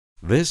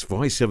This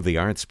Voice of the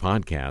Arts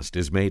podcast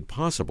is made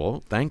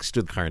possible thanks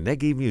to the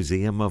Carnegie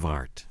Museum of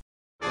Art.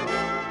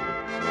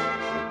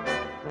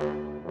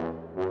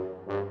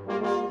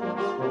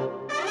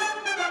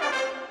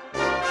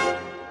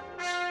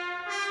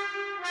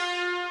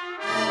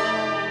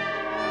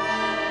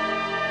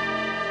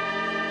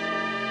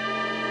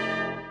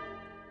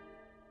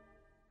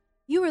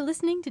 You are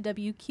listening to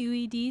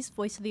WQED's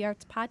Voice of the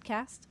Arts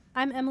podcast.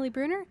 I'm Emily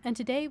Bruner, and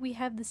today we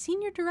have the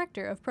Senior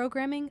Director of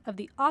Programming of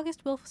the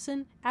August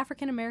Wilson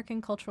African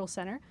American Cultural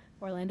Center,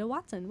 Orlando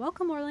Watson.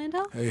 Welcome,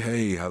 Orlando.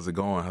 Hey, how's it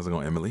going? How's it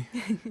going, Emily?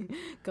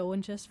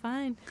 Going just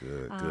fine.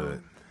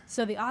 Good.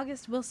 So the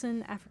August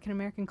Wilson African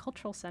American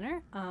Cultural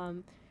Center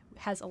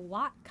has a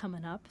lot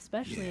coming up,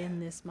 especially in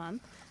this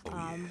month,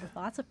 with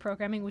lots of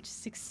programming, which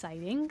is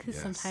exciting because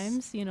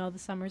sometimes, the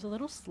summer's a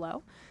little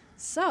slow.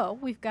 So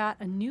we've got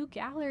a new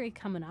gallery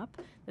coming up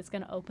that's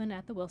going to open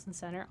at the Wilson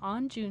Center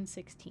on June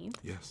 16th.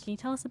 Yes. Can you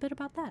tell us a bit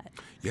about that?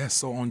 Yes,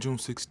 so on June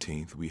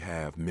 16th, we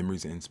have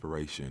Memories and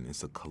Inspiration.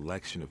 It's a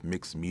collection of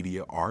mixed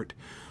media art.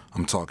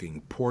 I'm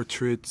talking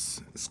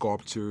portraits,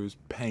 sculptures,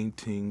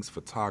 paintings,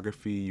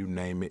 photography, you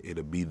name it,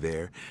 it'll be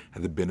there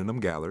at the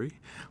Benham Gallery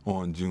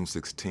on June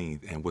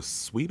 16th. And what's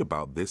sweet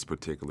about this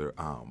particular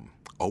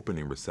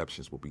opening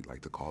receptions, what we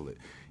like to call it,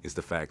 is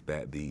the fact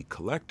that the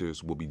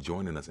collectors will be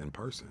joining us in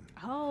person.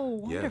 Oh,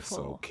 wonderful. Yeah,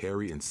 so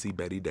Carrie and C.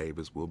 Betty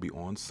Davis will be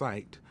on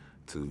site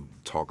to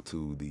talk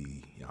to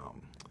the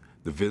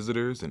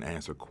visitors and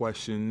answer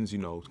questions,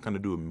 kind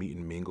of do a meet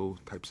and mingle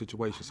type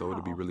situation. So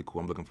it'll be really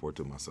cool. I'm looking forward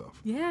to it myself.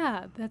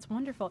 Yeah, that's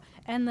wonderful.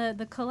 And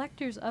the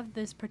collectors of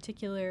this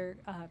particular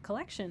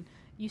collection,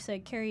 you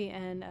said Carrie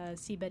and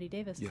C. Betty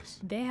Davis. Yes.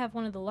 They have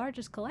one of the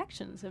largest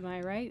collections, am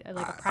I right?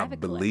 Like a private collection. I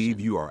believe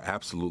you are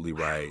absolutely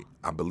right.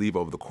 I believe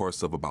over the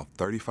course of about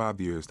 35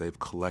 years, they've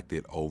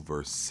collected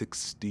over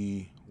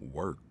 60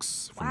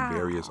 works from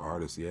various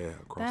artists,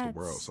 across the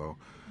world. So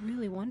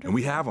really wonderful. And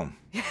we have them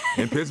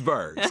in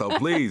Pittsburgh. So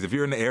please, if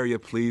you're in the area,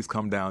 please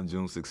come down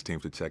June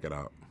 16th to check it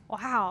out.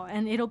 Wow.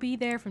 And it'll be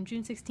there from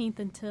June 16th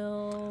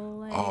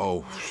until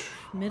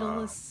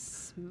middle of...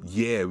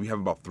 Yeah, we have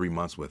about 3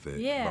 months with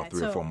it. Yeah, about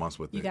 3 or 4 months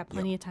with it. You got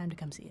plenty of time to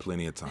come see it.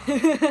 Plenty of time.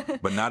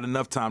 But not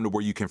enough time to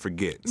where you can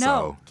forget.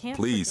 No, so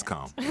please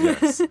come.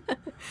 Yes.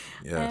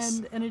 Yes.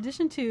 And in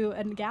addition to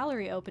a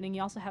gallery opening,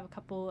 you also have a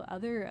couple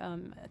other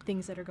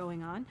things that are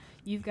going on.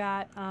 You've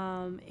got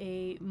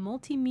a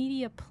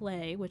multimedia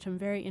play, which I'm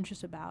very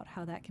interested about,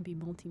 how that can be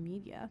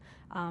multimedia,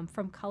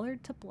 From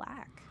Colored to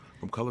Black.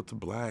 From Color to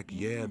Black,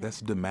 that's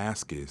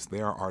Damascus.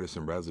 They are artists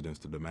in residence,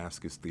 the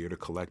Damascus Theater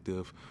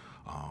Collective,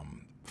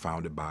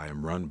 founded by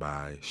and run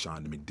by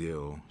Shonda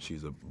McDill.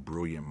 She's a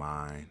brilliant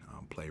mind,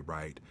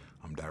 playwright,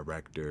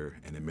 director,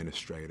 and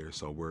administrator.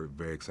 So we're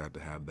very excited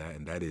to have that,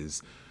 and that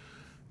is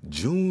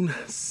June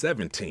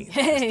 17th.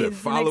 Hey, it's the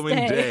following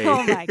day.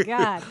 Oh my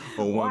God.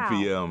 On 1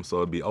 p.m. So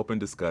it'll be open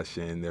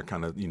discussion. They're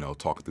kind of,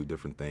 talking through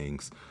different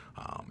things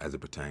as it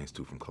pertains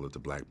to From Color to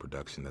Black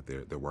production that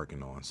they're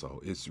working on.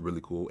 So it's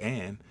really cool.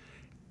 And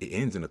it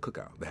ends in a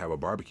cookout. They have a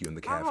barbecue in the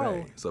cafe.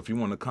 Oh. So if you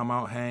want to come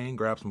out, hang,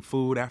 grab some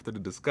food after the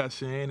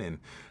discussion and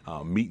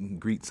meet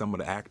and greet some of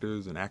the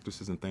actors and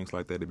actresses and things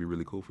like that, it'd be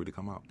really cool for you to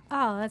come out.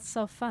 Oh, that's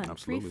so fun.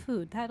 Absolutely. Free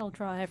food. That'll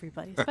draw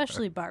everybody,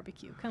 especially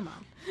barbecue. Come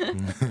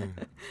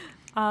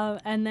on.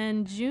 And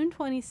then June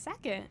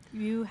 22nd,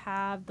 you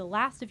have the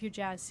last of your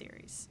jazz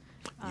series,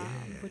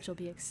 which will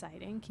be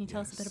exciting. Can you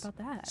tell us a bit about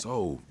that?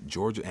 So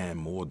Georgia Ann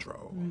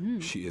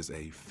Muldrow, she is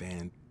a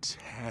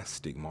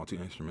fantastic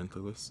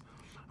multi-instrumentalist.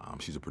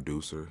 She's a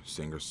producer,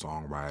 singer,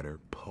 songwriter,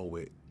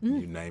 poet,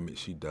 you name it,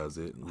 she does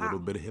it. A little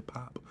bit of hip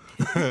hop.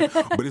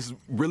 But it's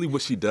really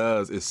what she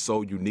does is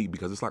so unique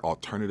because it's like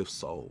alternative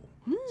soul.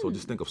 So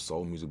just think of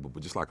soul music, but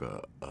with just like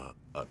a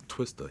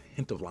twist, a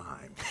hint of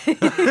lime.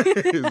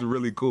 It's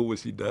really cool what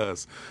she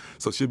does.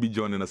 So she'll be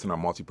joining us in our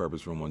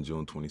multi-purpose room on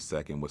June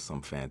 22nd with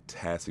some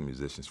fantastic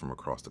musicians from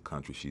across the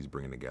country she's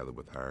bringing together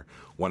with her.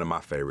 One of my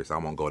favorites, I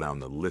won't go down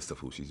the list of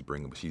who she's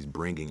bringing, but she's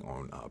bringing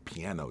on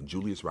piano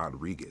Julius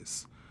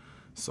Rodriguez.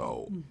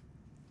 So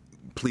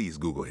please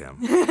Google him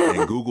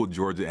and Google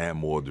Georgia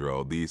Ann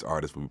Muldrow. These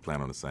artists will be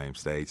playing on the same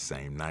stage,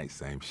 same night,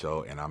 same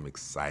show, and I'm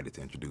excited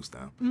to introduce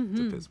them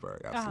to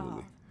Pittsburgh.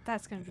 Absolutely. Oh,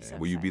 that's going to be so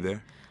Will you be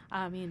there?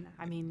 I mean,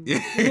 I can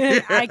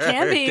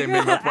be. Can't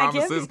make no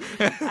promises.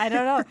 I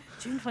don't know.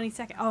 June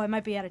 22nd. Oh, I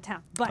might be out of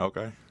town. But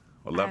okay.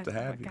 I'd love to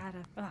have you.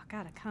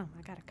 Gotta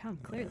come,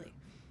 clearly.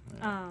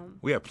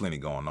 We have plenty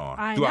going on.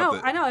 I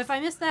know. If I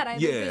miss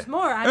that, there's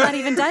more. I'm not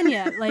even done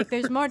yet.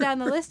 There's more down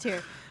the list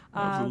here.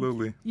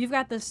 Absolutely. You've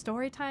got the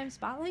Storytime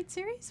Spotlight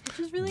series, which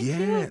is really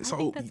cute. I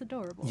think that's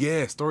adorable.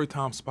 Yeah,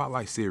 Storytime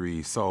Spotlight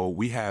series. So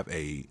we have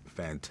a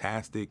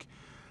fantastic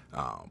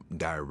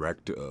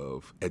Director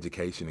of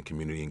Education and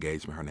Community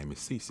Engagement. Her name is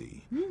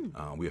Cece.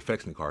 We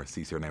affectionately call her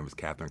Cece. Her name is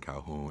Catherine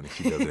Calhoun, and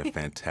she does a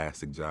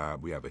fantastic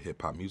job. We have a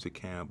hip-hop music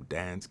camp,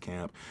 dance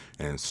camp,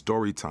 and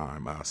story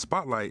time.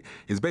 Spotlight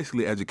is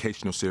basically an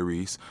educational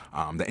series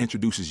that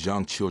introduces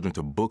young children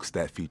to books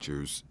that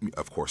features,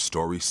 of course,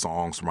 stories,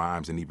 songs,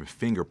 rhymes, and even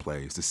finger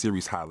plays. The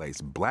series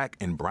highlights Black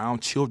and brown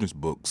children's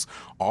books,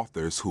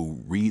 authors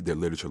who read their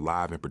literature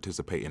live and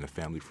participate in a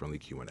family-friendly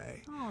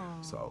Q&A.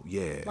 So,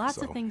 yeah. Lots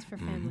of things for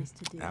families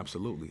to do.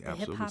 Absolutely. The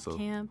hip-hop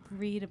camp,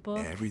 read a book.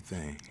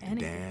 Everything. Anything.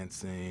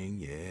 Dancing,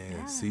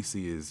 yeah.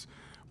 Cece is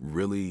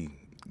really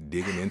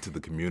digging into the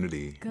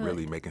community,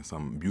 really making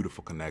some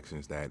beautiful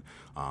connections that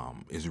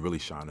is really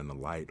shining a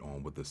light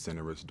on what the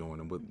center is doing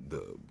and what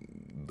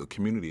the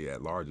community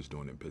at large is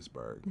doing in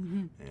Pittsburgh.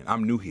 And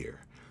I'm new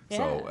here.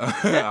 So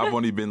I've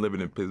only been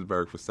living in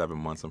Pittsburgh for 7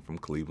 months. I'm from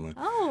Cleveland.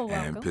 Oh,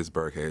 welcome. And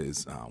Pittsburgh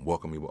has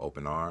welcomed me with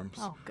open arms.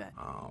 Oh, good.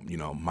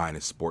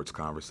 Minus sports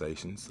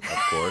conversations, of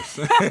course.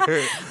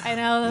 I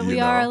know that we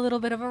are a little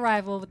bit of a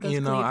rival with those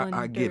Cleveland.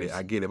 I get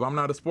it. But I'm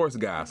not a sports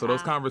guy, so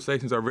those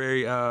conversations are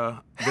very,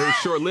 very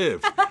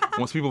short-lived.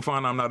 Once people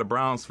find I'm not a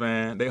Browns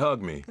fan, they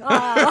hug me.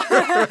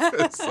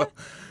 So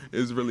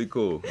it's really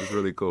cool.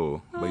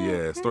 But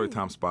yeah,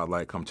 Storytime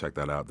Spotlight, come check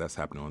that out. That's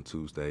happening on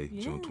Tuesday,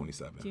 June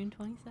 27th. June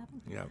 27th?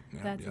 Yep.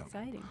 That's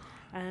exciting.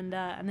 And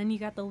then you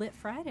got the Lit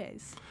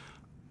Fridays.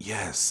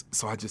 Yes.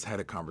 So I just had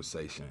a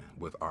conversation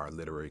with our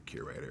literary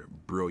curator,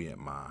 brilliant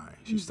mind.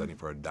 She's studying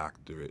for a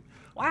doctorate.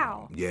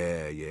 Wow.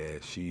 Yeah.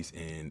 She's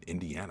in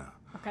Indiana.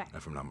 Okay.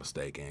 If I'm not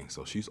mistaken.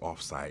 So she's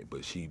off-site,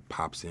 but she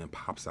pops in,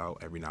 pops out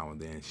every now and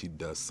then. She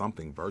does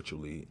something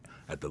virtually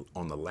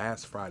on the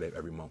last Friday of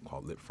every month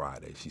called Lit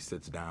Friday. She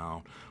sits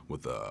down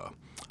with a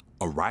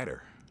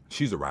writer.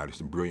 She's a writer.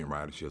 She's a brilliant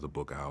writer. She has a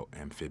book out,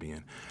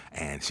 Amphibian,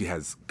 and she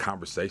has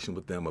conversation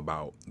with them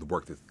about the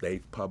work that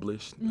they've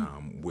published,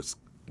 what's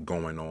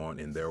going on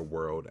in their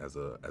world as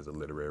a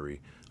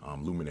literary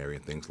luminary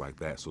and things like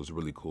that. So it's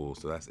really cool.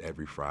 So that's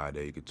every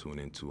Friday. You can tune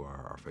into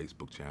our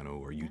Facebook channel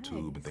or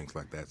YouTube and things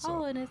like that.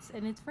 So and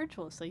it's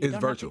virtual, so you it's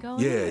don't virtual. have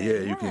to go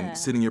in. You can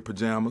sit in your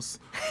pajamas,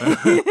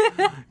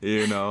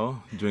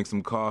 drink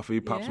some coffee,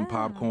 pop some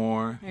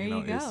popcorn. There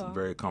you go. It's a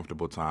very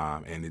comfortable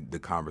time, and the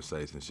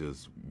conversation is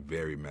just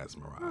very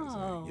mesmerizing.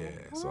 Well,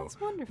 so that's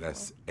wonderful.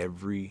 That's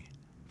every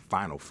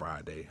final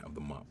Friday of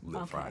the month,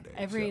 Lit Friday.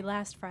 Every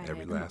last Friday.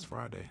 Every last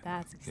Friday.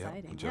 That's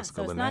exciting. Jessica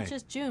So it's not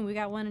just June. We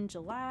got one in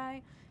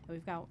July. And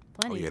we've got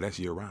plenty. Oh, yeah, that's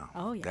year round.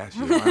 Oh, yeah. That's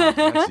year round.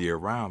 That's year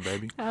round,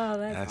 baby. Oh,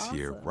 that's awesome.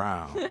 year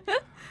round.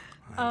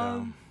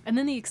 And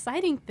then the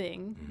exciting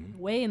thing,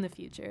 way in the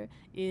future,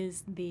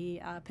 is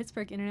the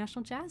Pittsburgh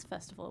International Jazz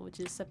Festival, which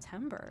is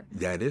September.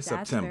 That is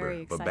That's September,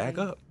 very but exciting.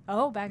 back up.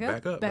 Oh, back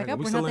up. We're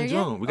We're still not in there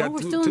June. yet. We got we're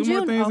two still in more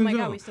June. things Oh in my June.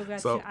 God, we still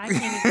got So- two. I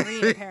can't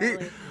even read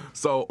apparently.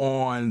 So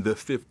on the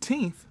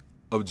 15th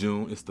of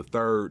June, it's the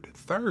third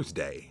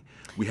Thursday.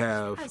 We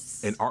have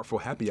an Artful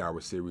Happy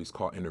Hour series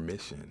called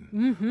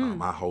Intermission.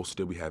 I host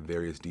it. We have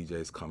various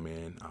DJs come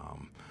in.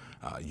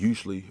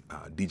 Usually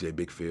DJ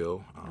Big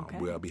Phil.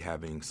 We'll be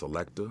having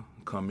Selecta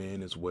come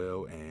in as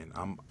well. And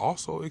I'm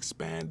also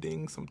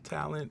expanding some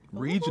talent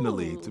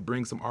regionally to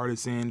bring some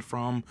artists in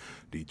from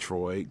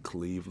Detroit,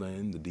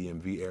 Cleveland, the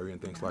DMV area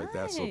and things like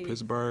that. So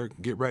Pittsburgh,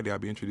 get ready. I'll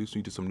be introducing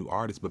you to some new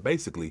artists. But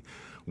basically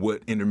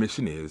what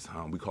Intermission is,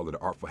 we call it the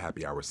Artful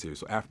Happy Hour series.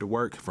 So after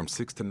work from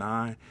 6 to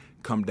 9,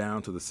 come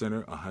down to the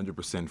center,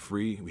 100%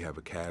 free. We have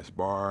a cash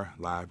bar,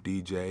 live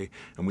DJ,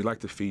 and we like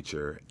to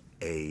feature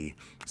a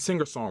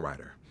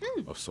singer-songwriter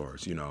of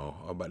sorts,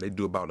 they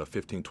do about a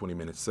 15,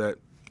 20-minute set,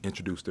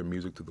 introduce their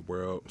music to the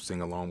world,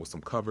 sing along with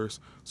some covers,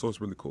 so it's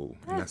really cool.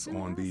 And that's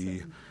on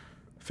the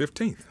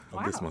 15th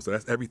of this month, so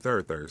that's every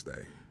third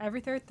Thursday.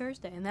 Every third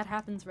Thursday, and that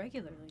happens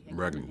regularly.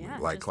 Regularly, Yeah,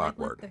 like just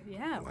clockwork.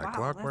 Wow,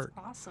 clockwork.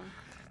 That's awesome.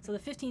 So the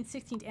 15th,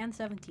 16th, and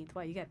 17th,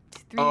 wow, you got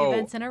 3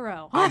 events in a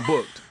row. I'm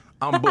booked.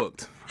 I'm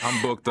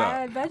booked up.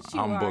 I bet you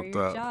I'm are. booked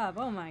Your up. job.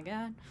 Oh my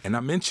God. And I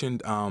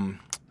mentioned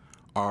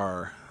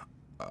our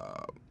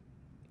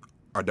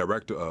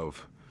director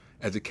of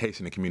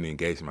education and community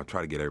engagement. I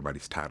try to get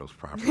everybody's titles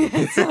properly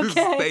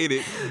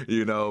stated,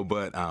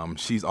 but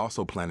she's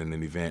also planning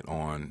an event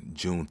on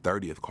June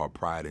 30th called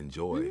Pride and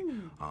Joy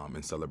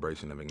in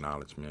celebration of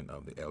acknowledgement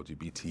of the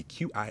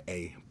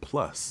LGBTQIA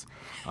plus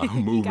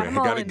movement.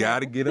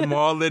 Gotta get them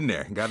all in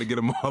there. Gotta get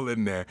them all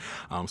in there.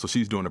 So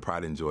she's doing a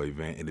Pride and Joy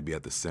event. It'll be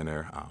at the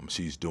center.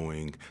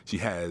 She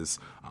has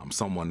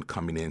someone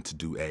coming in to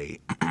do a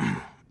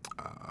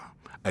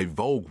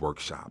Vogue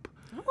workshop.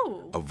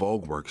 A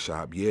Vogue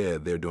workshop,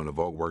 they're doing a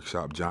Vogue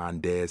workshop. John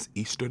Des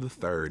Easter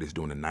III is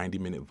doing a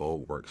 90-minute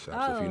Vogue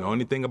workshop. So if you know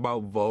anything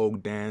about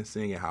Vogue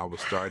dancing and how it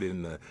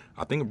started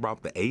I think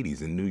about the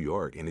 80s in New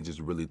York, and it just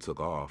really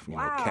took off.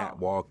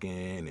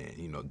 Catwalking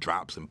and,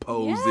 drops and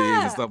poses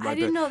and stuff like that. I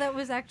didn't know that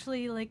was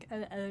actually like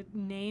a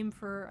name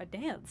for a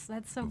dance.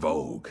 That's so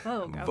Vogue.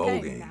 cool. Vogue. Voguing.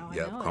 Okay, now I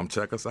know Come it.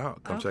 check us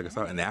out. Check us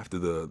out. And after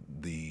the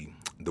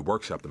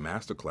workshop, the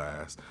master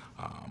class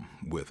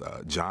with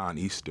John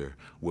Easter,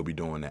 we'll be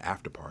doing the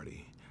after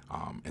party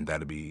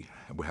And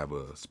we'll have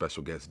a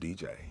special guest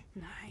DJ.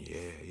 Nice.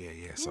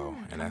 Yeah. So,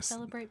 and come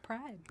celebrate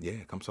Pride.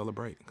 Yeah, come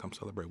celebrate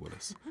with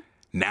us.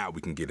 Now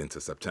we can get into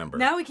September.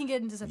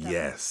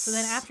 Yes. So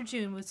then after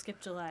June, we'll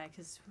skip July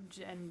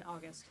and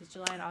August, because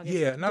July and August.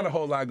 Yeah, not a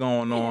whole lot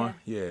going on.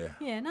 Yeah.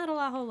 Yeah, not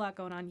a whole lot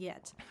going on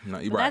yet. No,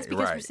 but that's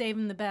because we're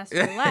saving the best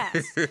for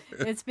last.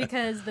 It's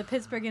because the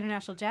Pittsburgh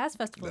International Jazz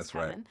Festival is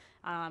coming.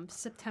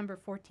 September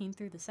 14th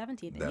through the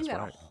 17th. And you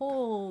got a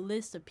whole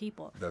list of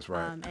people. That's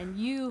right. And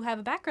you have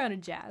a background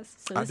in jazz,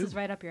 so this is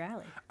right up your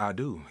alley. I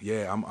do.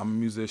 Yeah, I'm a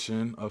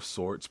musician of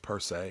sorts, per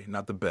se.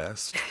 Not the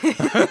best.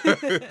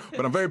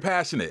 But I'm very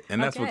passionate,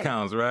 and that's what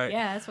counts, right?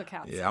 Yeah, that's what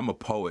counts. Yeah, I'm a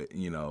poet,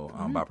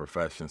 by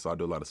profession, so I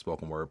do a lot of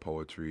spoken word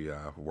poetry.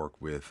 I've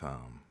worked with,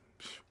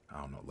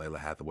 Layla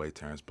Hathaway,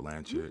 Terrence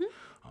Blanchard,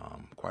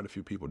 quite a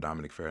few people,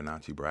 Dominic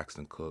Farinacci,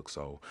 Braxton Cook.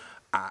 So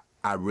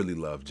I really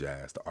love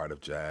jazz, the art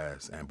of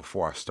jazz. And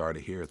before I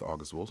started here at the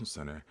August Wilson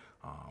Center,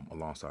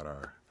 alongside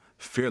our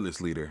fearless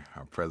leader,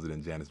 our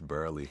president, Janice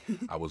Burley,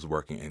 I was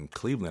working in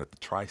Cleveland at the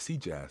Tri-C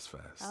Jazz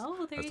Fest.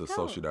 Oh, there you go. As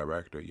associate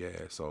director,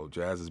 yeah. So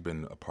jazz has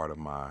been a part of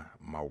my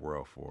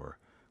world for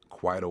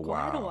quite a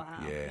while.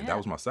 Yeah, and that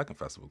was my second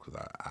festival, because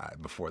I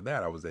before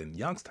that I was in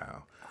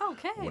Youngstown.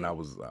 Okay. When I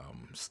was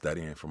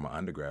studying for my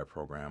undergrad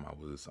program, I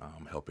was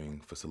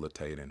helping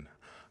facilitate and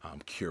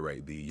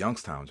curate the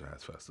Youngstown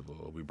Jazz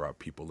Festival. We brought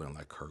people in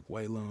like Kirk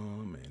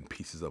Whalum and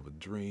Pieces of a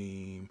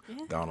Dream,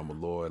 Donald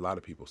Malloy, a lot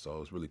of people. So it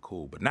was really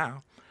cool. But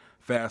now,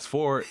 fast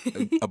forward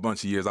a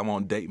bunch of years, I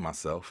won't date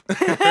myself,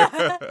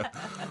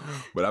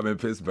 but I'm in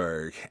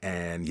Pittsburgh,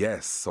 and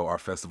yes, so our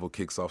festival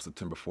kicks off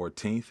September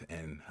 14th,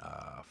 and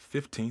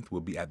 15th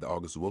we'll be at the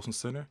August Wilson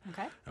Center,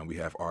 and we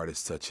have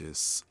artists such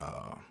as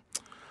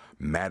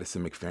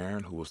Madison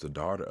McFerrin, who was the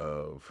daughter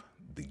of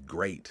the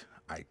great,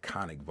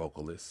 iconic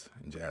vocalist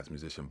and jazz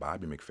musician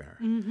Bobby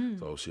McFerrin.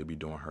 So she'll be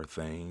doing her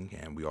thing,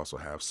 and we also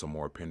have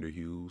Samora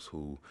Pender-Hughes,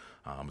 who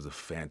is a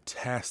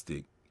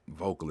fantastic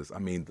vocalist. I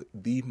mean,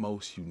 the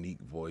most unique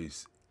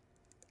voice,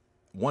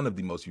 one of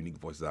the most unique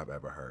voices I've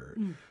ever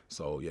heard.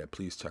 So yeah,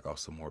 please check out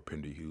Samora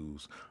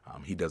Pender-Hughes.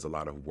 He does a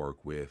lot of work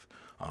with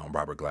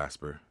Robert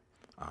Glasper,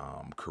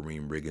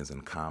 Kareem Riggins,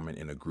 and Common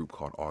in a group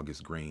called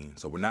August Green.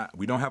 So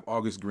we don't have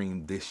August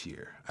Green this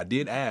year. I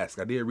did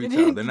reach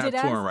out. They're not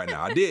touring right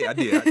now. I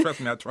did.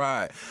 Trust me, I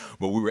tried.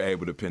 But we were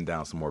able to pin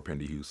down Samora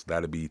Pender-Hughes. So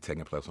that'll be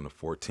taking place on the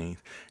 14th.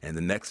 And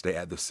the next day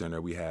at the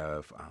center, we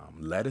have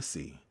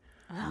Lettucey.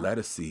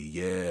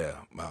 Lettucey,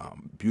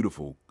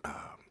 beautiful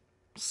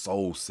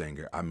soul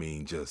singer. I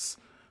mean, just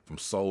from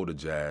soul to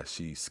jazz.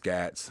 She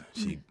scats,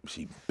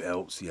 she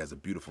belts, she has a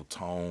beautiful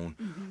tone.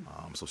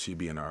 So she'll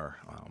be in our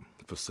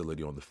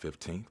facility on the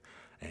 15th.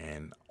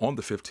 And on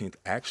the 15th,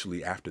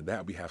 actually, after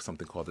that, we have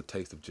something called the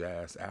Taste of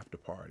Jazz after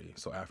party.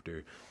 So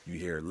after you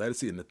hear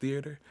Lettucey in the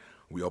theater,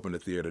 we open the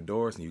theater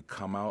doors and you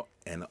come out,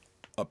 and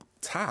up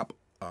top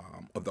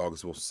of the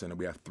August Wilson Center,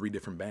 we have 3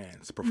 different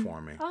bands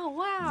performing. Oh,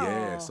 wow.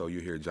 Yeah, so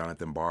you hear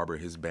Jonathan Barber,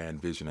 his band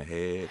Vision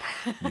Ahead.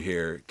 You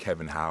hear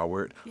Kevin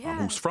Howard,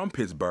 who's from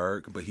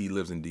Pittsburgh, but he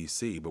lives in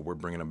D.C., but we're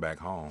bringing him back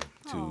home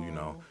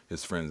to,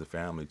 his friends and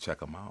family,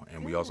 check him out.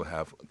 And we also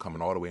have,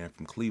 coming all the way in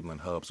from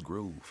Cleveland, Hub's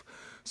Groove.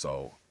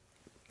 So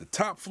the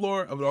top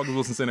floor of the August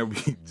Wilson Center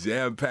will be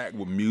jam-packed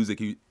with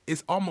music.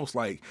 It's almost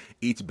like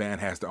each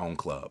band has their own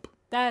club.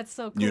 That's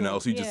so cool.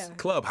 So you just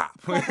club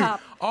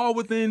hop. All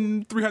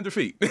within 300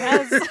 feet.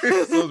 Yes. So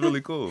it's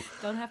really cool.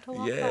 Don't have to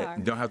walk far.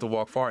 Don't have to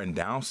walk far. And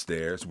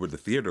downstairs, where the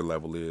theater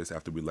level is,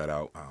 after we let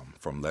out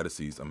from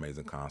Lettucey's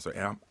amazing concert.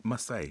 And I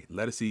must say,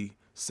 Lettucey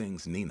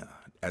sings Nina,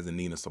 as in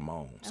Nina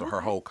Simone. So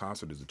her whole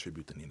concert is a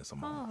tribute to Nina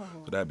Simone.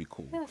 So that'd be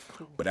cool. That's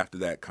cool. But after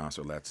that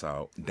concert lets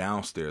out,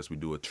 downstairs we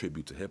do a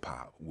tribute to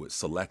hip-hop with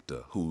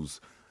Selecta,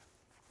 who's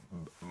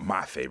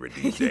my favorite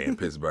DJ in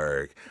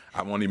Pittsburgh.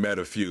 I've only met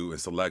a few,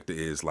 and Selecta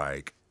is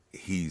like,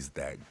 he's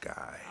that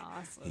guy.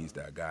 Awesome. He's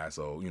that guy.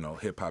 So,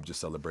 hip-hop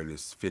just celebrated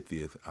its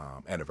 50th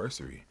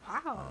anniversary.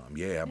 Wow.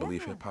 I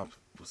believe hip-hop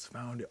was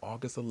founded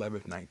August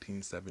 11th,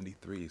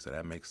 1973, so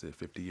that makes it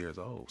 50 years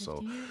old.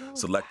 So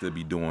Selecta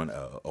be doing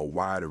a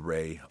wide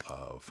array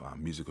of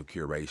musical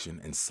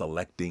curation and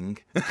selecting,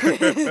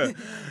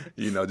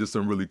 just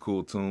some really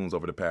cool tunes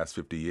over the past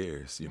 50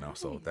 years, Nice.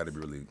 So that'd be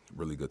really,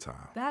 really good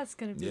time. That's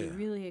going to be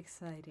really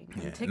exciting.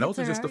 Yeah. And those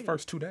are just the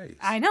first 2 days.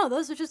 I know,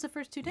 those are just the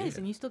first 2 days,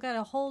 and you still got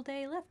a whole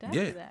day left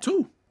after that.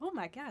 2. Oh,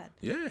 my God.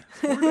 Yeah,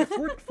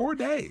 4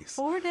 days.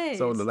 4 days.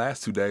 So the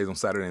last 2 days, on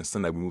Saturday and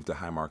Sunday, we moved to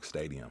Highmark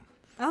Stadium.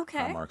 Okay.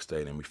 Highmark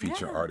Stadium. We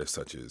feature artists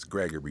such as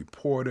Gregory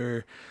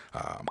Porter,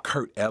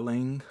 Kurt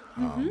Elling,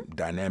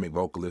 dynamic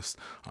vocalist,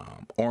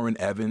 Orrin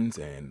Evans,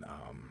 and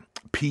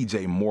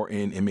P.J.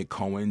 Morton, Emmett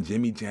Cohen,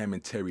 Jimmy Jam,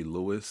 and Terry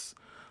Lewis.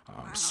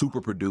 Super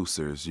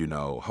producers,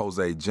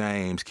 Jose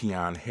James,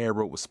 Keon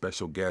Harold, with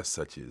special guests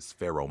such as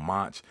Pharoah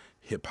Monch.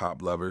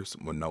 Hip-hop lovers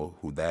will know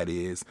who that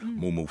is.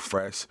 Moo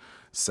Fresh,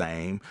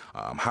 same.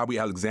 Howie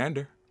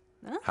Alexander.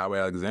 Howie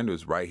Alexander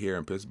is right here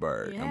in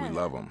Pittsburgh, and we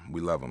love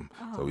him.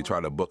 So we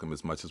try to book him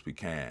as much as we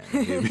can.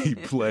 He'll be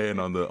playing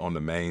on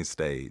the main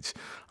stage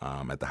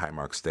at the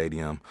Highmark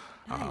Stadium.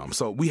 Nice.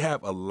 So we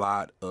have a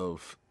lot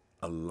of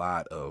a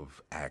lot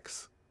of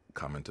acts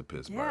coming to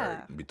Pittsburgh.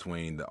 Yeah.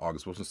 Between the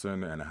August Wilson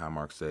Center and the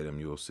Highmark Stadium,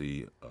 you'll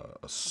see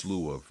a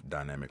slew of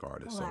dynamic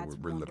artists. Well, so that's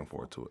we're really looking wonderful.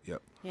 forward to it.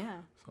 Yep. Yeah.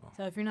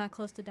 So if you're not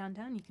close to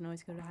downtown, you can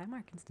always go to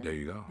Highmark instead. There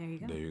you go. There you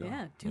go. There you go.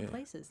 Yeah, two Yeah.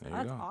 places. There you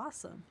That's go.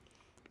 awesome.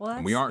 Well, that's,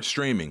 And we aren't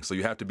streaming, so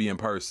you have to be in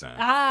person.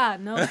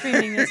 no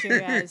streaming this year,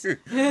 guys.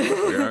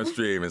 We aren't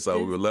streaming, so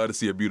we would love to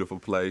see a beautiful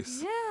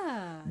place.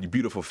 Yeah. Your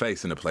beautiful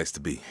face and a place to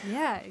be.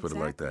 Yeah, exactly. Put it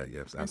like that.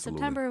 Yes, In absolutely.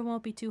 September, it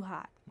won't be too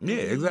hot. Yeah,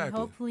 It'll be exactly.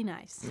 Hopefully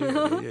nice. Yeah,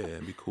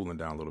 and be cooling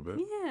down a little bit.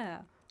 Yeah.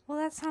 Well,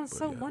 that sounds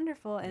so yeah.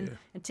 wonderful. And, Yeah.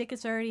 and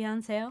tickets are already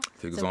on sale.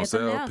 Tickets So on get them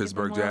sale, now. Get them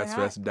while they're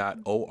hot.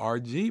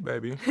 pittsburghjazzfest.org,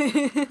 baby.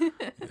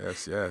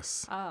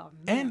 Yes. Oh,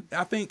 man. And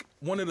I think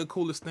one of the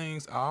coolest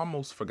things, I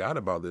almost forgot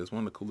about this, one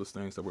of the coolest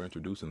things that we're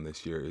introducing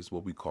this year is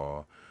what we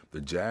call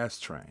the Jazz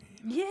Train.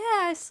 Yeah,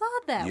 I saw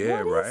that.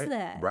 Yeah, What right. is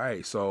that?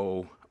 Right.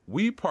 So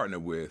we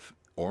partnered with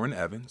Orrin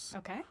Evans,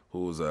 Okay.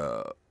 who's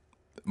a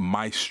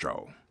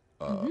maestro,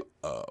 a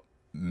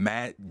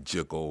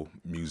magical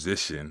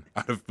musician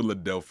out of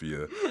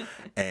Philadelphia.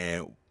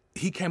 And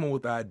he came up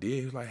with the idea.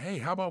 He was like, hey,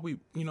 how about we,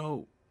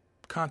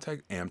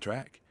 contact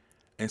Amtrak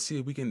and see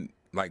if we can,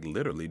 like,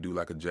 literally do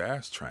like a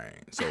jazz train.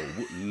 So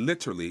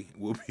literally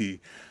we'll be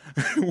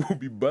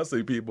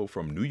busing people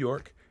from New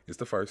York is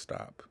the first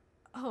stop,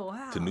 Oh,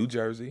 wow. to New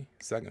Jersey,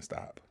 second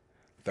stop,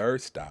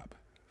 third stop,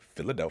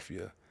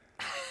 Philadelphia,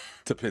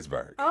 to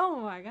Pittsburgh. Oh,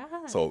 my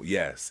God. So,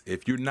 yes,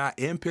 if you're not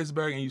in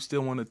Pittsburgh and you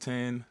still want to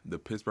attend the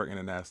Pittsburgh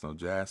International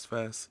Jazz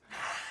Fest,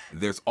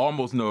 there's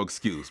almost no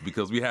excuse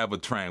because we have a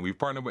train. We've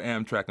partnered with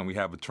Amtrak and we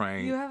have a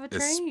train. You have a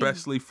train.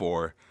 Especially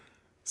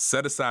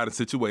set aside and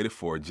situated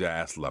for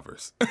jazz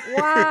lovers.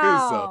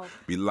 Wow. So,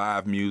 be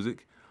live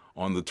music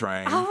on the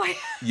train. Oh, my God.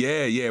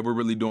 Yeah, we're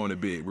really doing it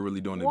big.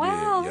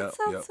 Wow, big. that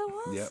sounds so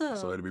awesome.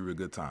 So it'll be a real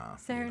good time.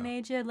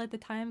 Serenade you, let the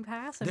time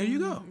pass. There you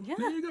go. Yeah.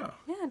 There you go.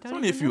 Yeah, It's don't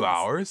only a even few notice.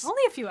 hours.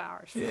 Only a few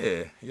hours.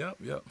 Yeah,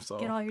 yep. So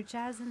Get all your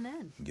jazz in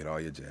then. get all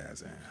your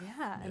jazz in.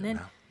 Yeah, and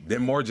then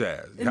Then more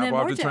jazz. You And hop then off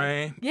more the jazz.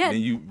 train, Yeah.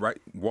 then you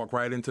walk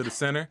right into the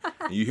center,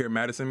 and you hear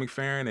Madison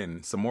McFerrin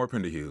and some more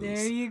Penderhughes.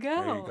 there you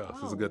go. There you go.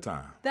 So it's a good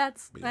time.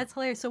 That's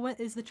hilarious. So when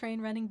is the train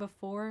running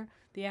before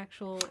the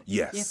actual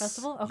Yes.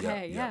 festival? Yep,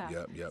 Okay, yeah.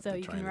 Yep. So The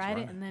you train can is ride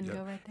it running. and then Yep.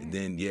 go right there. And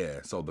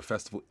then, so the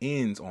festival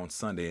ends on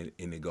Sunday,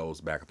 and it goes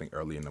back, I think,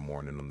 early in the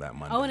morning on that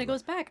Monday. Oh, and it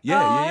goes back.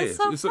 Yeah, Oh, yeah. It's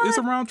so It's a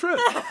fun. round trip.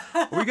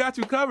 We got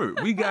you covered.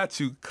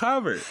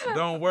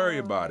 Don't worry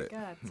about it.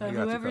 God. We So got you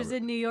whoever's covered.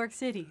 in New York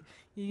City,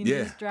 you can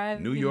Yeah, just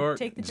drive. New you can York,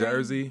 take the train.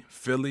 Jersey,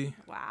 Philly.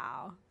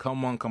 Wow.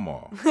 Come on.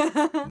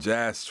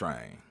 Jazz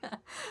train.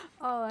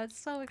 Oh, that's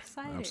so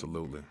exciting.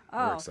 Absolutely.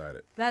 Oh. We're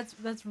excited. That's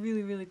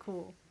really, really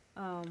cool.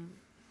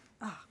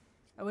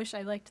 I wish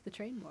I liked the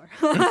train more.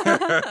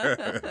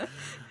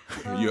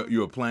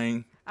 You're a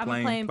plane I'm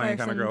a plane person,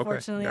 kind of girl.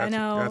 unfortunately. Okay. I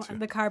know Gotcha.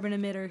 the carbon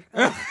emitter.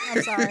 Oh,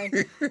 I'm sorry.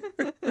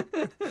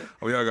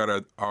 We all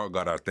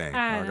got our thing.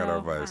 I All got our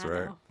know, vice, I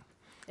right? know.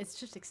 It's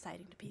just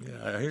exciting to be Yeah,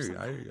 there. I hear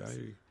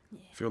you.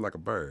 Feel like a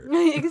bird.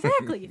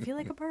 Exactly. You feel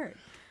like a bird.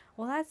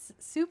 Well, that's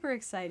super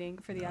exciting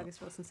for the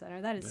August Wilson Center.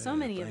 That is so Yeah,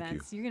 many thank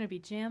events. You're going to be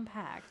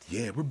jam-packed.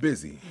 Yeah, we're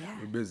busy. Yeah.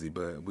 We're busy,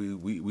 but we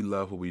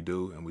love what we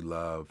do, and we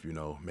love,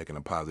 making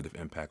a positive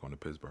impact on the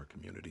Pittsburgh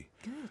community.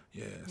 Good.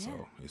 Yeah,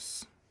 so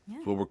it's Yeah.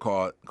 what we're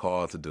called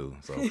to do.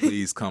 So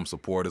please come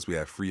support us. We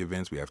have free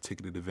events. We have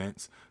ticketed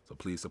events. So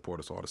please support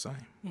us all the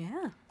same.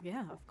 Yeah,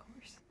 of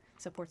course.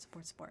 Support.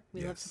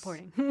 We love Yes.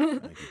 supporting.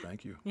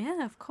 Thank you.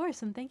 Yeah, of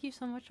course. And thank you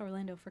so much,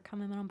 Orlando, for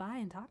coming on by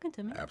and talking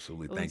to me.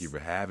 Absolutely. It Thank you was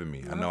for having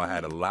me. I know I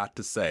had a lot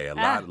to say, a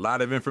Ah.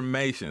 lot of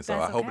information. So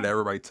That's I hope okay. that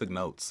everybody took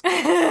notes.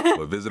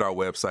 But visit our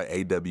website,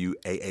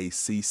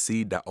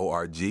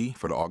 awaacc.org,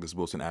 for the August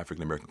Wilson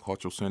African American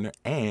Cultural Center,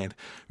 and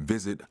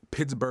visit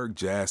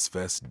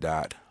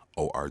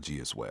pittsburghjazzfest.org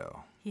as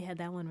well. He had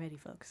that one ready,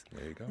 folks.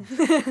 There you go.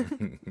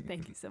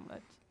 Thank you so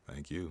much.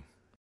 Thank you.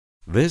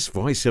 This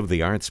Voice of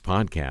the Arts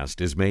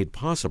podcast is made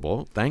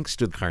possible thanks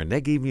to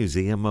Carnegie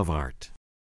Museum of Art.